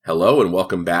Hello and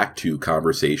welcome back to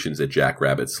Conversations at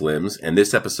Jackrabbit Slim's. And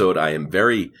this episode, I am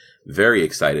very, very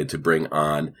excited to bring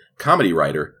on comedy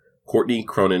writer Courtney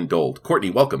Cronin Dold. Courtney,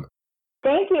 welcome.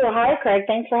 Thank you. Hi, Craig.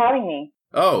 Thanks for having me.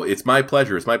 Oh, it's my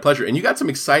pleasure. It's my pleasure. And you got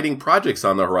some exciting projects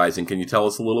on the horizon. Can you tell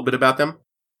us a little bit about them?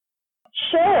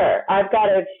 Sure. I've got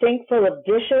a sink full of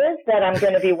dishes that I'm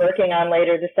going to be working on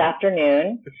later this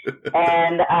afternoon.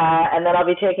 And then I'll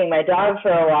be taking my dog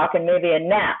for a walk and maybe a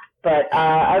nap. But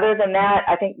other than that,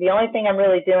 I think the only thing I'm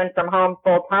really doing from home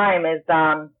full time is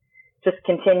just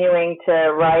continuing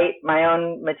to write my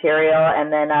own material.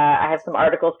 And then I have some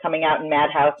articles coming out in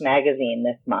Madhouse magazine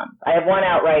this month. I have one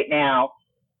out right now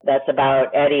that's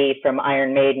about Eddie from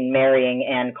Iron Maiden marrying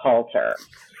Ann Coulter.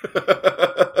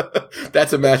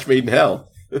 That's a match made in hell.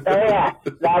 Oh, yeah.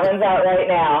 That one's out right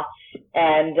now.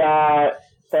 And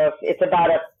so it's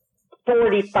about a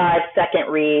 45-second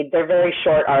read. They're very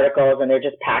short articles, and they're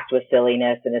just packed with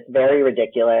silliness, and it's very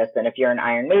ridiculous. And if you're an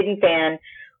Iron Maiden fan,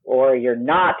 or you're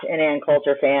not an Ann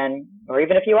Coulter fan, or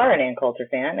even if you are an Ann Coulter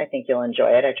fan, I think you'll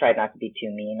enjoy it. I tried not to be too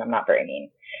mean. I'm not very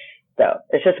mean. So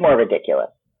it's just more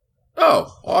ridiculous.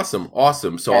 Oh, awesome.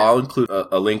 Awesome. So yeah. I'll include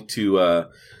a link to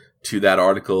that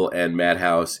article and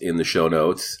Madhouse in the show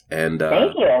notes. And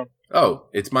thank you. Oh,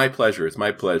 it's my pleasure. It's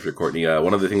my pleasure, Courtney.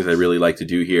 One of the things I really like to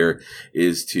do here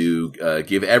is to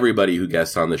give everybody who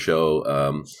guests on the show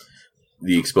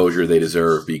the exposure they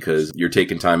deserve, because you're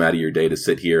taking time out of your day to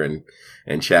sit here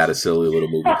and chat a silly little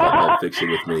movie called Pulp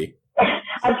Fiction with me.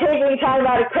 I'm taking time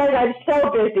out of Craig. I'm so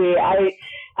busy.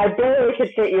 I barely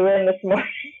could fit you in this morning.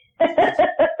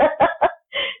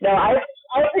 No,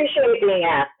 I appreciate being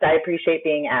asked. I appreciate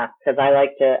being asked because I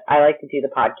like to do the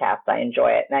podcast. I enjoy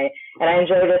it, and I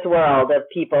enjoy this world of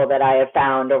people that I have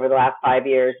found over the last 5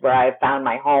 years, where I have found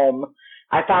my home.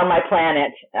 I found my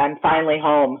planet. I'm finally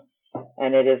home,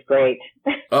 and it is great.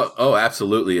 Oh,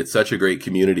 absolutely! It's such a great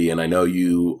community, and I know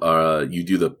you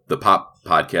do the pop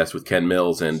podcast with Ken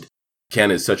Mills, and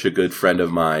Ken is such a good friend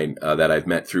of mine that I've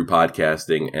met through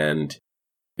podcasting, and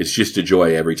it's just a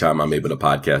joy every time I'm able to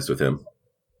podcast with him.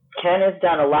 Ken has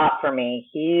done a lot for me.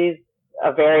 He's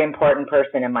a very important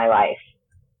person in my life.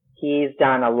 He's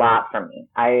done a lot for me.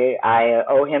 I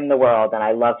owe him the world, and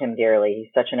I love him dearly.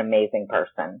 He's such an amazing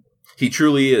person. He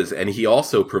truly is, and he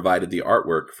also provided the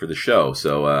artwork for the show,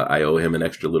 so I owe him an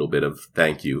extra little bit of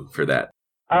thank you for that.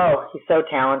 Oh, he's so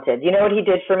talented. You know what he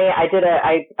did for me? I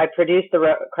produced the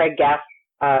roast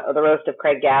of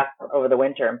Craig Gass over the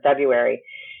winter in February.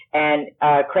 And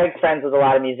Craig's friends with a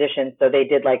lot of musicians, so they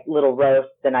did like little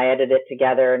roasts, and I edited it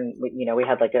together, and we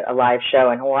had like a live show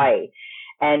in Hawaii.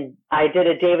 And I did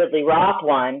a David Lee Roth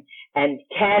one, and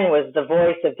Ken was the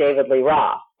voice of David Lee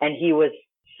Roth, and he was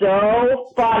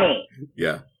so funny.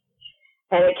 Yeah.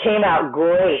 And it came out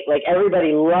great. Like,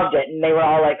 everybody loved it, and they were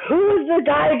all like, "Who is the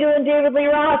guy doing David Lee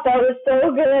Roth? That was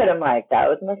so good." I'm like, "That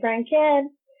was my friend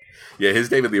Ken." Yeah, his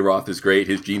David Lee Roth is great.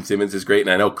 His Gene Simmons is great, and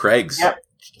I know Craig's. Yep.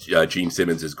 Gene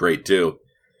Simmons is great too.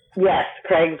 Yes,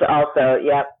 Craig's also.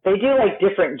 Yep, they do like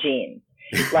different Genes.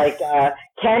 Like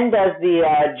Ken does the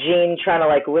Gene trying to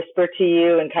like whisper to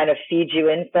you and kind of feed you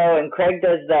info, and Craig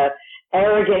does the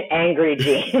arrogant, angry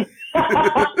Gene.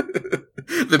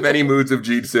 The many moods of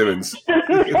Gene Simmons.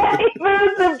 The many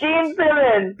moods of Gene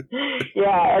Simmons.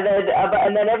 Yeah,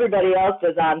 and then everybody else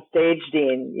is on stage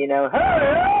Gene.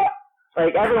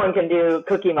 Like everyone can do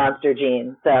Cookie Monster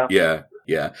Gene. So yeah,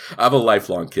 I'm a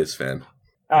lifelong Kiss fan.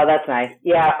 Oh, that's nice.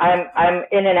 Yeah, I'm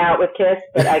in and out with Kiss,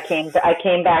 but I came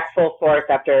back full force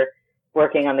after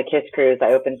working on the Kiss cruise.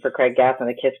 I opened for Craig Gass on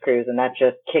the Kiss cruise, and that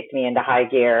just kicked me into high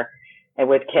gear and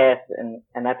with Kiss, and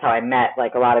that's how I met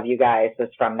like a lot of you guys, was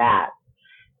from that.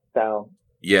 So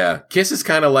yeah, Kiss is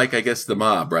kind of like, I guess, the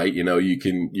mob, right? You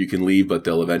can leave, but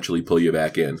they'll eventually pull you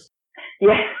back in.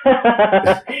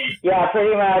 Yeah, yeah,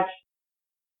 pretty much.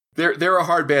 They're a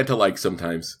hard band to like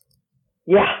sometimes.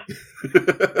 Yeah.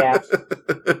 Yeah.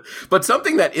 But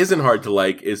something that isn't hard to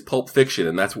like is Pulp Fiction,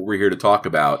 and that's what we're here to talk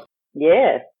about.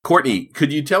 Yes. Courtney,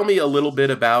 could you tell me a little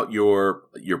bit about your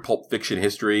Pulp Fiction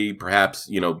history? Perhaps,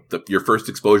 your first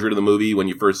exposure to the movie when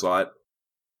you first saw it?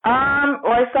 Well,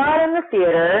 I saw it in the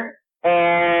theater,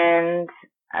 and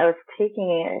I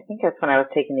think that's when I was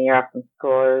taking the year off from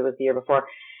school, or it was the year before.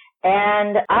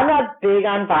 And I'm not big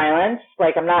on violence.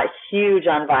 Like, I'm not huge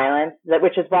on violence,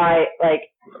 which is why, like,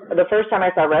 the first time I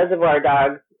saw Reservoir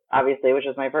Dogs, obviously, which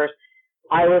was my first,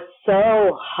 I was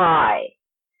so high.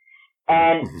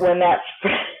 And when that,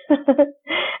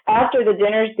 after the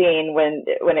dinner scene,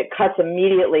 when it cuts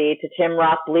immediately to Tim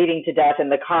Roth bleeding to death in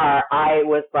the car, I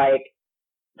was like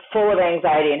full of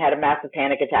anxiety and had a massive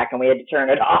panic attack, and we had to turn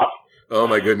it off. Oh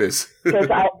my goodness. Because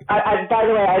I, by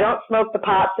the way, I don't smoke the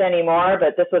pots anymore,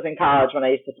 but this was in college when I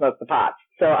used to smoke the pots.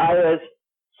 So I was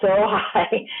so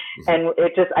high, and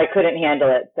I couldn't handle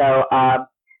it. So I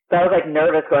was like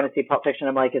nervous going to see Pulp Fiction.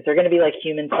 I'm like, is there going to be like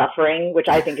human suffering, which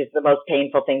I think is the most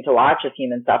painful thing to watch, is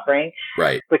human suffering.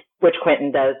 Right. Which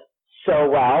Quentin does so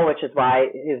well, which is why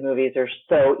his movies are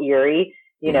so eerie.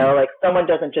 You know, like someone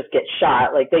doesn't just get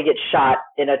shot, like they get shot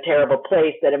in a terrible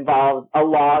place that involves a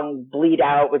long bleed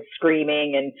out with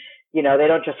screaming, and, you know, they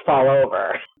don't just fall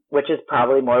over, which is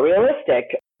probably more realistic.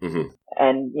 Mm-hmm.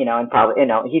 And, you know, and probably, you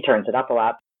know, he turns it up a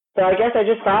lot. So I guess I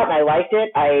just thought, and I liked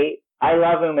it. I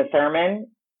love Uma Thurman,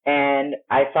 and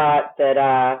I thought that,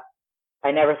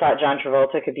 I never thought John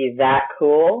Travolta could be that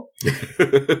cool.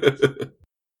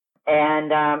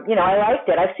 And, you know, I liked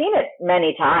it. I've seen it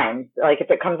many times. Like, if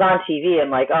it comes on TV, I'm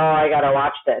like, oh, I gotta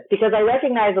watch this. Because I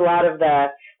recognize a lot of the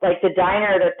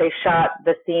diner that they shot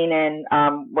the scene in,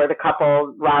 where the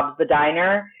couple robs the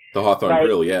diner. The Hawthorne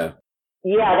Grill, yeah.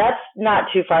 Yeah, that's not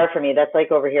too far from me. That's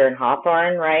like over here in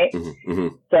Hawthorne, right? Mm-hmm,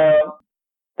 mm-hmm. So,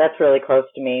 that's really close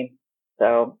to me.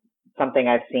 So, something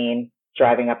I've seen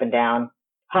driving up and down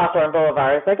Hawthorne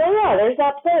Boulevard. It's like, oh yeah, there's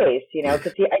that place, you know,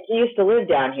 because he used to live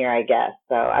down here, I guess.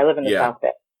 So I live in the South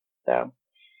Bay. So,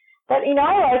 but you know,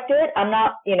 I liked it. I'm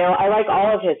not, you know, I like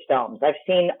all of his films. I've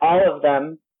seen all of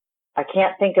them. I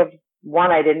can't think of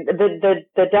one I didn't.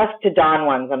 The Dusk to Dawn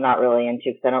ones I'm not really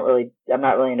into, because I'm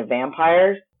not really into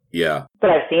vampires. Yeah.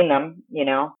 But I've seen them, you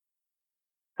know.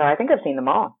 So I think I've seen them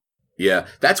all. Yeah,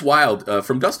 that's wild.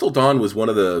 From Dusk Till Dawn was one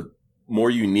of the more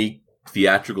unique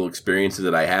theatrical experiences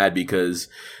that I had, because,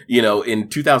 you know, in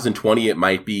 2020, it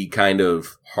might be kind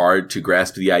of hard to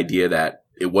grasp the idea that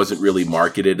it wasn't really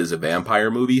marketed as a vampire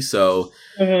movie. So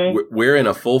we're in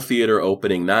a full theater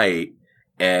opening night,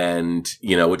 and,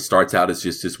 you know, it starts out as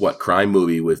just this, crime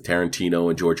movie with Tarantino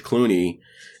and George Clooney.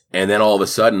 And then all of a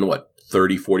sudden,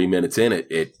 30, 40 minutes in,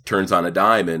 it turns on a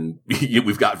dime, and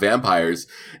we've got vampires.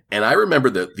 And I remember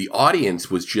that the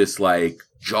audience was just like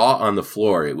jaw on the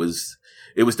floor. It was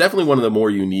definitely one of the more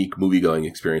unique movie-going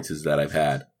experiences that I've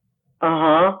had.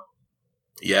 Uh-huh.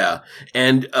 Yeah.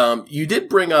 And you did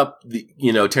bring up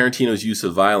Tarantino's use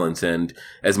of violence, and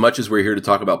as much as we're here to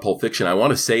talk about Pulp Fiction, I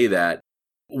want to say that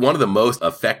one of the most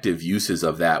effective uses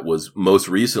of that was most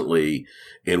recently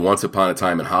in Once Upon a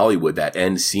Time in Hollywood, that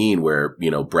end scene where,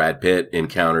 you know, Brad Pitt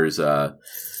encounters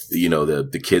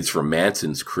the kids from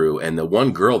Manson's crew, and the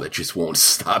one girl that just won't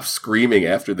stop screaming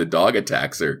after the dog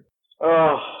attacks her.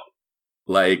 Oh.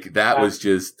 Like, that was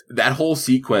just, that whole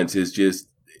sequence is just,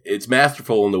 it's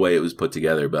masterful in the way it was put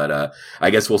together, but I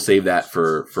guess we'll save that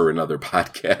for another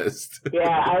podcast.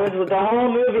 Yeah, with the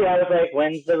whole movie, I was like,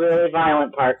 when's the really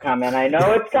violent part coming? I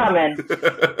know it's coming.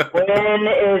 When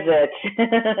is it?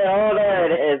 Oh,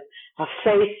 there it is. A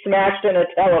face smashed in a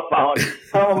telephone.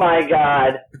 Oh my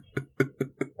God.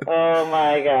 Oh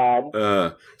my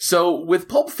God. So with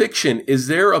Pulp Fiction, is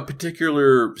there a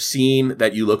particular scene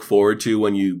that you look forward to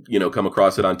when you come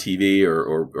across it on TV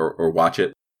or watch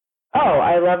it? Oh,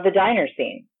 I love the diner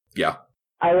scene. Yeah.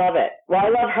 I love it. Well, I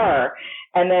love her.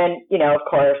 And then, you know, of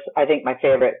course, I think my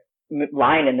favorite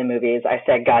line in the movie is, I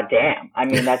said, God damn. I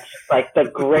mean, that's like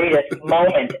the greatest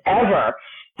moment ever.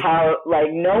 How,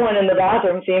 like, no one in the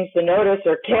bathroom seems to notice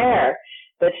or care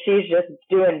that she's just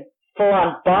doing full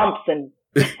on bumps and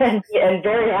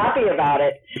very happy about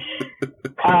it.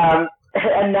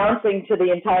 Announcing to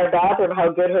the entire bathroom how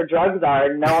good her drugs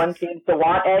are, and no one seems to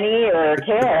want any or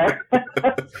care.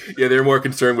 Yeah, they're more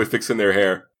concerned with fixing their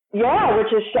hair. Yeah,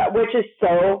 which is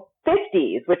so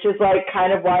 50s, which is like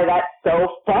kind of why that's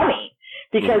so funny.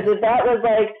 Because if that was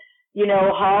like, you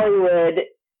know, Hollywood,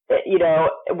 you know,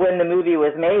 when the movie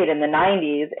was made in the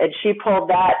 90s, and she pulled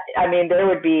that, I mean, there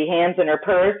would be hands in her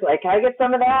purse, like, can I get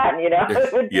some of that? And, you know,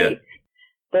 it would be,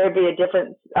 there'd be a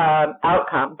different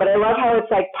outcome. But I love how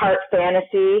it's like part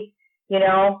fantasy, you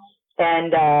know,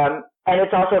 and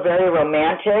it's also very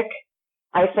romantic,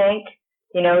 I think.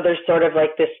 You know, there's sort of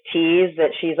like this tease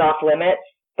that she's off limits,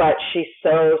 but she's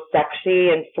so sexy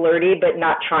and flirty, but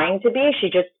not trying to be. She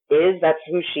just is. That's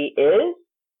who she is.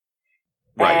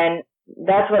 Right. And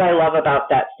that's what I love about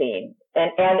that scene.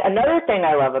 And another thing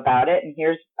I love about it, and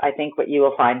here's, I think, what you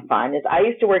will find fun, is I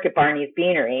used to work at Barney's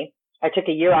Beanery. I took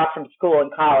a year off from school in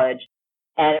college,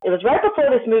 and it was right before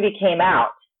this movie came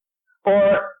out.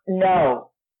 Or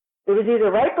no, it was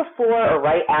either right before or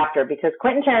right after, because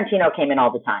Quentin Tarantino came in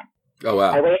all the time. Oh,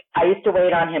 wow. I used to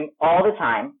wait on him all the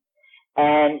time,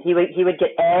 and he would get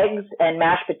eggs and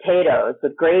mashed potatoes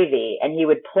with gravy, and he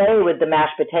would play with the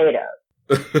mashed potatoes.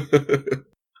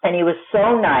 And he was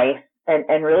so nice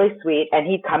and really sweet, and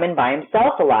he'd come in by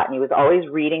himself a lot, and he was always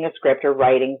reading a script or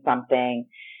writing something.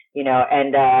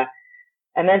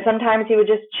 and then sometimes he would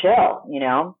just chill,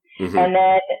 Mm-hmm.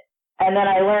 And then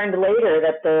I learned later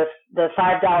that the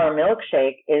 $5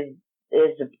 milkshake is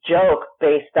a joke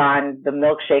based on the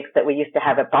milkshakes that we used to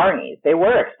have at Barney's. They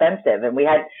were expensive, and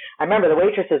I remember the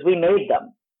waitresses, we made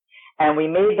them, and we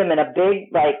made them in a big,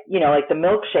 like the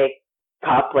milkshake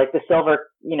cup, like the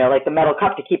silver, like the metal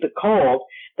cup to keep it cold.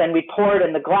 Then we pour it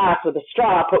in the glass with a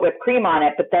straw, put whipped cream on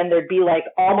it, but then there'd be like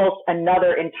almost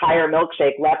another entire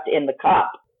milkshake left in the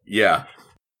cup. Yeah.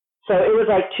 So it was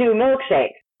like 2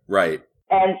 milkshakes. Right.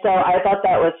 And so I thought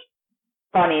that was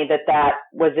funny that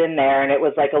was in there, and it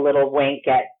was like a little wink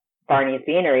at Barney's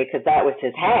Beanery because that was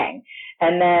his hang.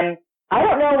 And then I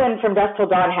don't know when From Dusk Till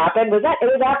Dawn happened. It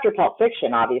was after Pulp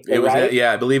Fiction, obviously, right?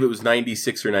 Yeah, I believe it was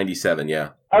 96 or 97,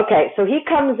 yeah. Okay, so he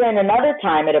comes in another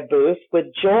time at a booth with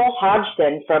Joel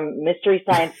Hodgson from Mystery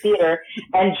Science Theater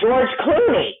and George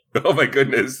Clooney. Oh, my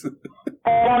goodness. And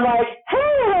I'm like,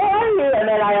 hey, how are you? And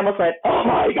then I almost went, oh,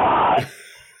 my God.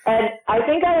 And I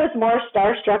think I was more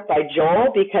starstruck by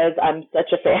Joel because I'm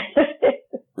such a fan of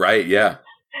his. Right, yeah.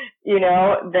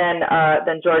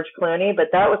 Than George Clooney.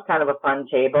 But that was kind of a fun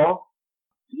table.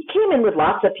 He came in with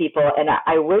lots of people, and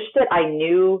I wish that I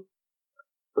knew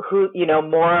who,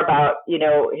 more about,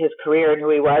 his career and who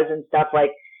he was and stuff.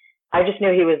 Like, I just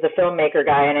knew he was the filmmaker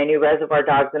guy, and I knew Reservoir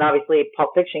Dogs, and obviously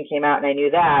Pulp Fiction came out, and I knew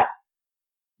that.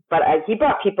 But he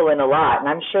brought people in a lot, and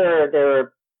I'm sure there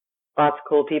were lots of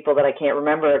cool people that I can't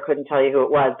remember. I couldn't tell you who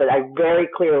it was, but I very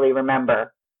clearly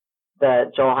remember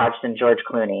the Joel Hodgson, George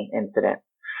Clooney incident.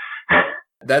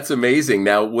 That's amazing.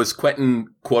 Now, was Quentin,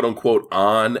 quote unquote,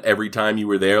 on every time you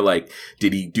were there? Like,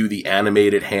 did he do the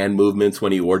animated hand movements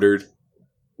when he ordered?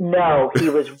 No, he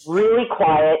was really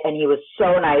quiet, and he was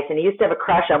so nice. And he used to have a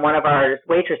crush on one of our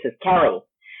waitresses, Kelly.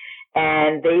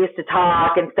 And they used to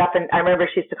talk and stuff. And I remember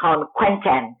she used to call him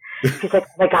Quentin. She's like,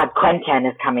 oh my God, Quentin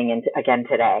is coming in again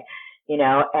today,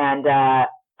 And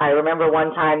I remember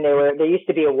one time there used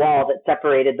to be a wall that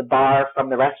separated the bar from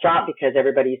the restaurant because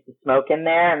everybody used to smoke in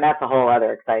there, and that's a whole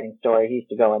other exciting story. He used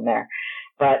to go in there.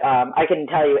 But I can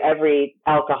tell you every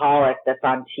alcoholic that's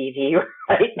on TV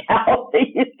right now,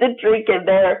 they used to drink in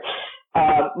there.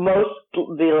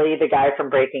 Mostly the guy from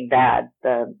Breaking Bad,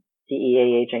 the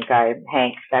DEA agent guy,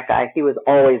 Hank, that guy, he was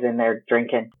always in there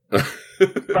drinking.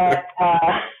 But,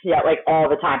 like all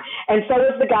the time. And so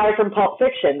was the guy from Pulp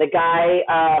Fiction, the guy,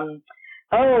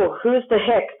 who's the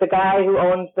hick? The guy who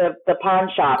owns the pawn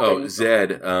shop. Oh,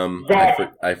 Zed.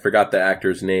 Zed. I forgot the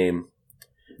actor's name.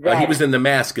 He was in The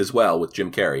Mask as well with Jim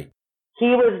Carrey. He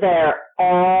was there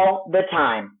all the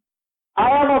time. I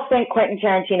almost think Quentin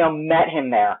Tarantino met him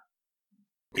there.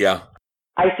 Yeah.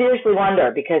 I seriously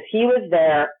wonder because he was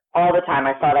there all the time.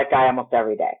 I saw that guy almost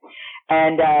every day.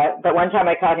 And, but one time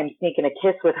I caught him sneaking a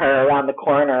kiss with her around the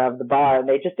corner of the bar, and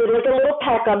they just did like a little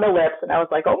peck on the lips, and I was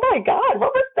like, oh my God,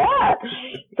 what was that?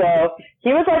 So he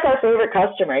was like our favorite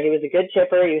customer. He was a good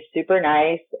tipper. He was super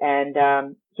nice.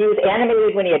 And, he was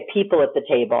animated when he had people at the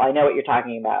table. I know what you're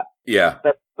talking about. Yeah.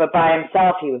 But by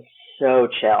himself, he was so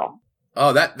chill.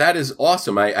 Oh, that is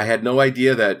awesome. I had no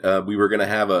idea that we were going to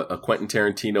have a Quentin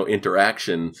Tarantino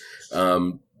interaction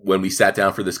when we sat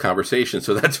down for this conversation.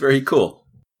 So that's very cool.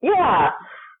 Yeah,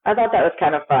 I thought that was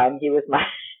kind of fun. He was my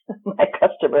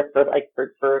customer for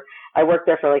I worked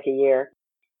there for like a year.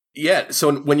 Yeah.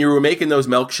 So when you were making those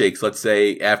milkshakes, let's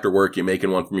say after work you're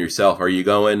making one from yourself, are you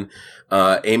going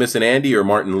Amos and Andy or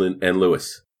Martin and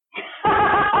Lewis?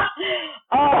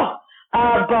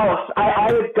 Both.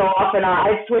 I would go off and on.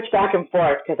 I'd switch back and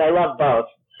forth because I love both.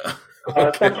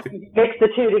 Sometimes mix the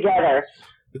two together.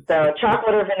 So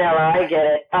chocolate or vanilla, I get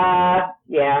it.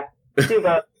 Yeah, do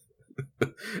both.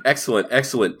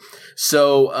 Excellent.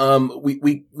 So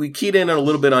we keyed in a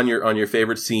little bit on your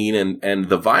favorite scene and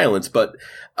the violence, but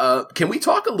can we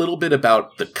talk a little bit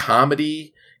about the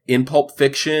comedy in Pulp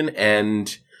Fiction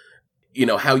and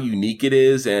how unique it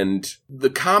is? And the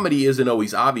comedy isn't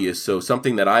always obvious, so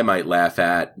something that I might laugh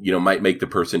at, might make the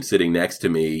person sitting next to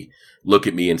me look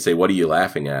at me and say, "What are you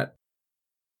laughing at?"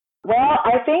 Well,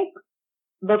 I think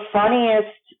the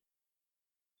funniest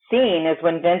scene is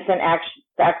when Vincent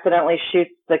accidentally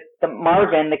shoots the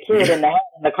Marvin, the kid, in the head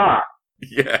in the car.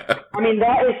 Yeah. I mean,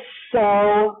 that is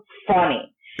so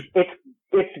funny.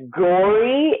 It's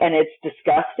gory and it's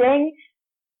disgusting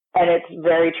and it's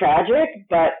very tragic,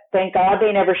 but thank God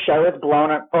they never show his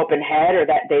blown open head or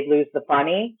that they'd lose the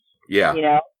funny. Yeah.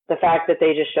 The fact that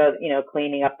they just show,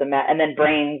 cleaning up the mess and then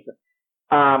brains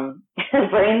on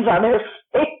their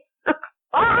face.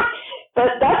 But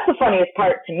that's the funniest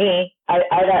part to me.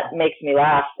 That makes me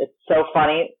laugh. It's so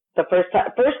funny. The first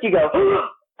you go,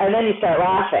 and then you start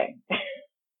laughing.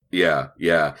 Yeah,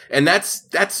 yeah. And that's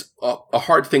a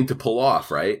hard thing to pull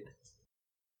off, right?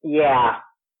 Yeah.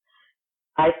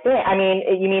 I mean,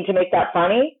 you mean to make that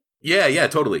funny? Yeah, yeah,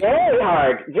 totally. Very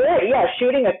hard.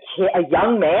 Shooting a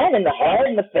young man in the head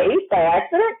and the face by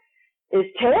accident is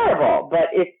terrible, but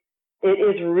it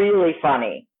is really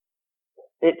funny.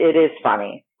 It is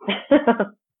funny.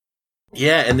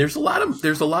 Yeah, and there's a lot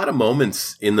of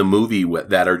moments in the movie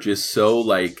that are just so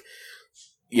like,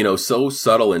 so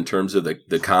subtle in terms of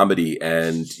the comedy,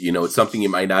 and it's something you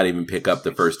might not even pick up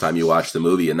the first time you watch the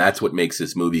movie, and that's what makes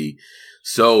this movie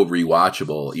so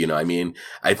rewatchable. I mean,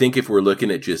 I think if we're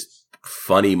looking at just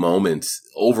funny moments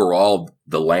overall,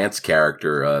 the Lance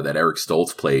character that Eric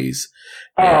Stoltz plays,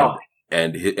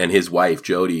 and his wife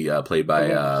Jody, played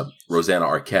by Rosanna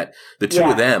Arquette, the two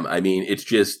of them. I mean, it's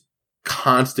just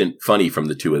constant funny from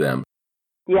the two of them.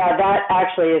 Yeah, that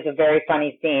actually is a very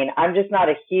funny scene. I'm just not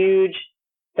a huge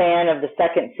fan of the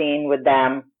second scene with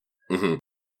them. Mm-hmm.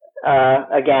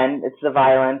 Again, it's the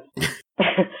violence.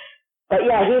 But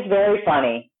yeah, he's very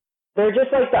funny. They're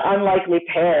just like the unlikely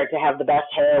pair to have the best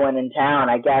heroin in town,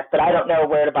 I guess. But I don't know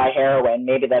where to buy heroin.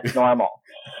 Maybe that's normal.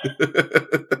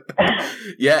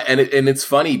 Yeah, and it's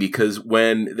funny because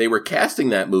when they were casting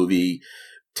that movie,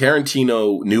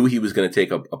 Tarantino knew he was going to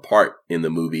take a part in the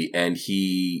movie, and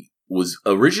he was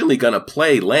originally going to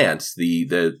play Lance, the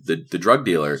drug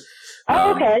dealer.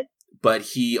 Oh, okay. But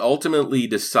he ultimately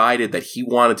decided that he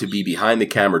wanted to be behind the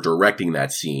camera directing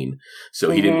that scene. So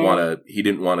he didn't want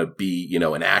to be,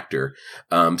 an actor.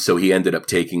 So he ended up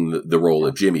taking the role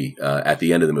of Jimmy, at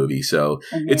the end of the movie. So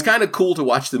it's kind of cool to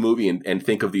watch the movie and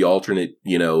think of the alternate,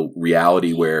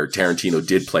 reality where Tarantino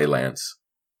did play Lance.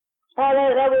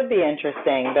 Oh, that would be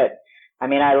interesting. But I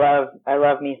mean, I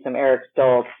love me some Eric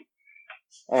Stoltz.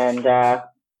 And, yeah,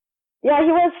 he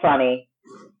was funny.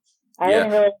 I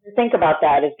didn't really think about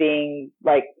that as being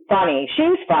like funny.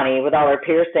 She's funny with all her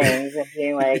piercings and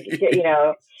being like,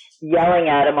 yelling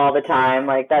at him all the time.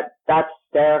 Like that's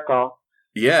hysterical.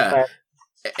 Yeah.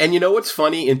 But, and what's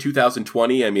funny in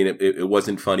 2020? I mean, it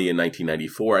wasn't funny in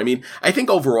 1994. I mean, I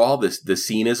think overall the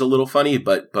scene is a little funny,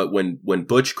 but when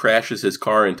Butch crashes his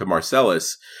car into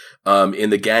Marcellus,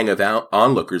 in the gang of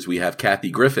onlookers, we have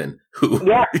Kathy Griffin, who,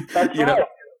 that's right.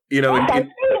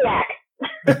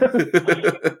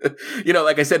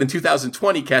 Like I said, in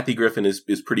 2020, Kathy Griffin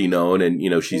is pretty known,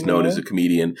 and she's known as a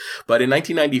comedian. But in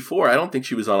 1994, I don't think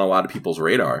she was on a lot of people's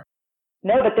radar.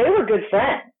 No, but they were good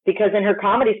friends because in her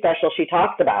comedy special, she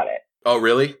talks about it. Oh,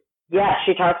 really? Yeah,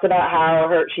 she talks about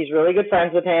how she's really good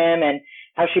friends with him, and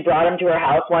how she brought him to her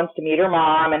house once to meet her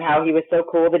mom, and how he was so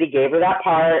cool that he gave her that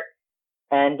part.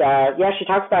 And she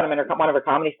talks about him in one of her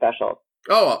comedy specials.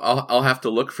 Oh, I'll have to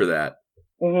look for that.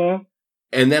 Mm-hmm.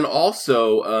 And then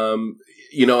also,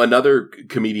 another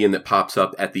comedian that pops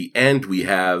up at the end, we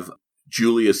have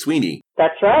Julia Sweeney.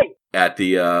 That's right. At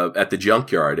the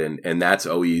junkyard, and that's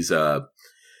always, that's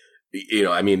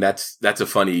a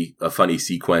funny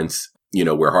sequence,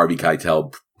 where Harvey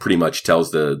Keitel pretty much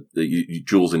tells the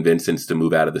Jules and Vincents to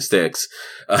move out of the sticks,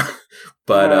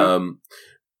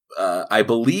 I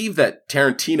believe that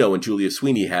Tarantino and Julia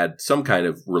Sweeney had some kind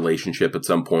of relationship at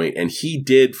some point, and he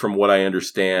did, from what I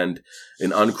understand,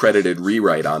 an uncredited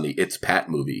rewrite on the It's Pat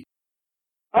movie.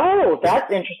 Oh,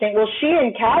 that's interesting. Well, she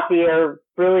and Kathy are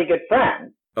really good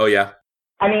friends. Oh, yeah?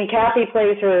 I mean, Kathy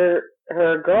plays her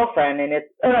girlfriend, and it's...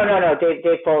 Oh, no,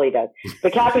 Dave Foley does.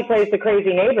 But Kathy plays the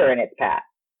crazy neighbor in It's Pat.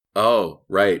 Oh,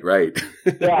 right.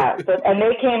 Yeah, and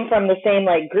they came from the same,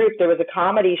 group. There was a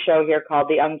comedy show here called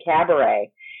The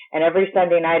Uncabaret. And every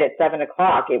Sunday night at 7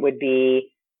 o'clock, it would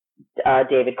be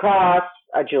David Cross,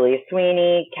 Julia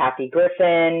Sweeney, Kathy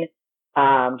Griffin,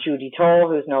 Judy Toll,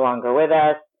 who's no longer with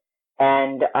us,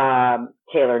 and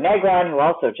Taylor Negron, who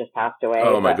also just passed away.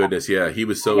 Oh, my goodness, yeah. He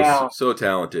was so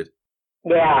talented.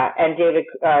 Yeah, and David,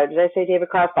 did I say David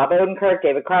Cross? Bob Odenkirk,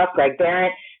 David Cross, Greg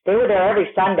Barrett. They were there every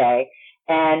Sunday.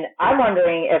 And I'm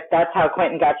wondering if that's how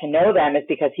Quentin got to know them, is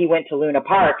because he went to Luna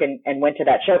Park and went to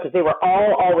that show, because they were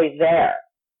all always there.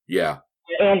 Yeah.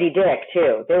 Andy Dick,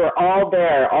 too. They were all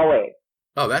there, always.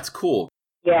 Oh, that's cool.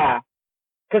 Yeah.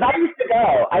 Because I used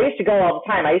to go all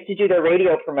the time. I used to do their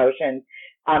radio promotions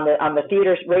on the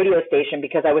theater radio station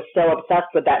because I was so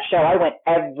obsessed with that show. I went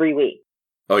every week.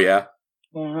 Oh, yeah?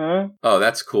 Mm-hmm. Oh,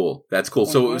 that's cool.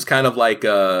 Mm-hmm. So it was kind of like,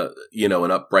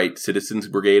 an Upright Citizens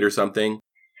Brigade or something?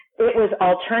 It was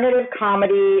alternative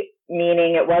comedy,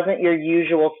 meaning it wasn't your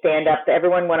usual stand-up.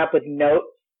 Everyone went up with notes,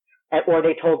 or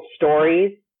they told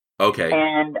stories. Okay.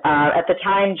 And at the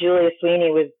time, Julia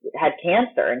Sweeney had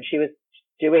cancer, and she was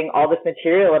doing all this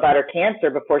material about her cancer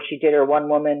before she did her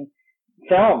one-woman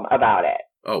film about it.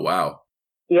 Oh, wow.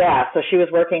 Yeah, so she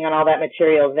was working on all that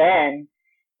material then,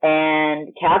 and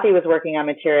Kathy was working on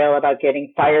material about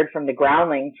getting fired from the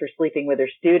Groundlings for sleeping with her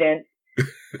students.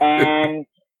 And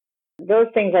those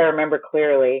things I remember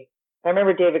clearly. I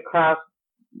remember David Cross,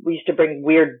 we used to bring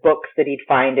weird books that he'd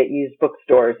find at used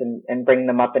bookstores and bring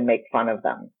them up and make fun of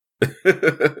them.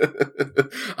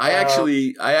 I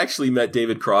actually met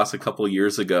David Cross a couple of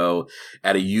years ago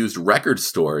at a used record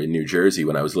store in New Jersey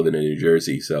when I was living in New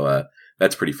Jersey. So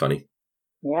that's pretty funny.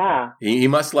 Yeah. He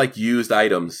must like used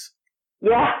items.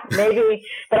 Yeah, maybe.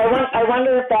 But I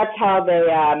wonder if that's how they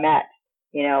met.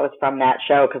 You know, it was from that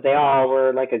show because they all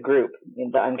were like a group,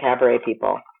 the Uncabaret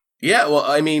people. Yeah, well,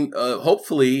 I mean,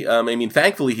 hopefully,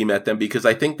 thankfully he met them because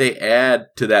I think they add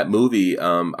to that movie.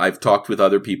 I've talked with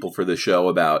other people for the show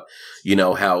about, you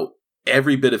know, how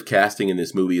every bit of casting in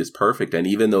this movie is perfect. And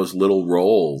even those little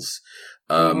roles,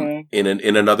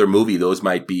 in another movie, those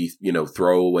might be, you know,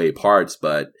 throwaway parts.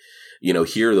 But, you know,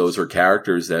 here, those are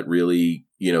characters that really,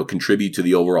 you know, contribute to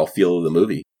the overall feel of the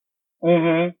movie.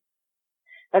 Mm-hmm.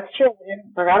 That's true.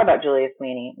 I forgot about Julia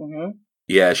Sweeney. Mm-hmm.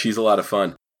 Yeah, she's a lot of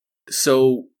fun.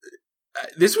 So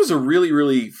this was a really,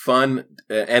 really fun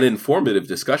and informative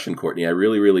discussion, Courtney. I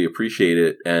really, really appreciate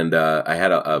it. And I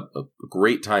had a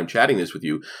great time chatting this with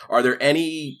you. Are there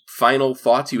any final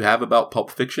thoughts you have about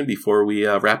Pulp Fiction before we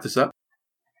wrap this up?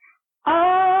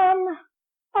 I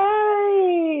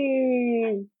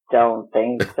don't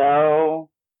think so.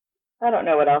 I don't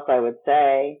know what else I would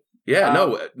say. Yeah,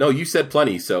 no, you said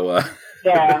plenty. So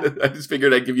yeah. I just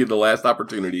figured I'd give you the last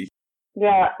opportunity.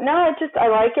 Yeah, no, I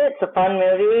like it. It's a fun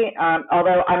movie.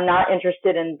 Although I'm not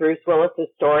interested in Bruce Willis's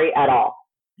story at all.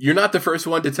 You're not the first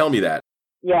one to tell me that.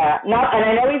 Yeah, and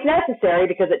I know he's necessary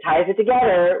because it ties it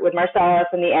together with Marcellus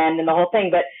in the end and the whole thing.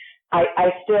 But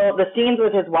I still, the scenes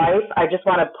with his wife, I just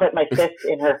want to put my fist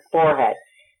in her forehead.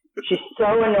 She's so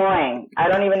annoying. I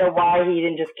don't even know why he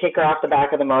didn't just kick her off the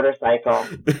back of the motorcycle.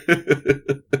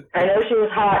 I know she was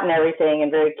hot and everything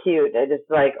and very cute. I just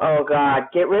like, oh God,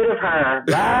 get rid of her.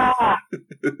 Ah!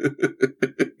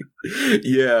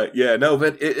 Yeah, no,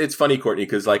 but it's funny, Courtney,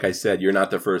 because like I said, you're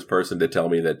not the first person to tell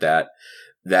me that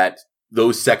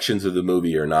those sections of the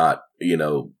movie are not, you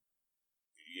know,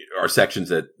 are sections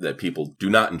that people do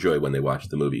not enjoy when they watch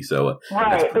the movie. So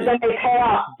right, but then they pay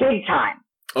off big time.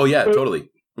 Oh yeah, totally.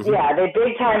 Mm-hmm. Yeah, they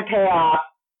big time pay off,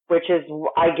 which is,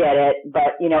 I get it,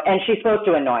 but, you know, and she's supposed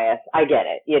to annoy us. I get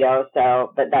it, you know,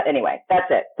 so, but anyway, that's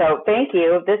it. So thank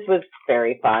you. This was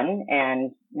very fun.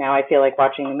 And now I feel like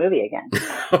watching the movie again.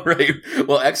 All right.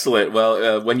 Well, excellent.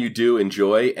 Well, when you do,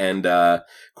 enjoy. And,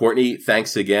 Courtney,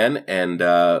 thanks again. And,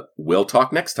 we'll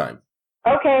talk next time.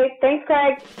 Okay. Thanks,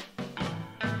 Craig.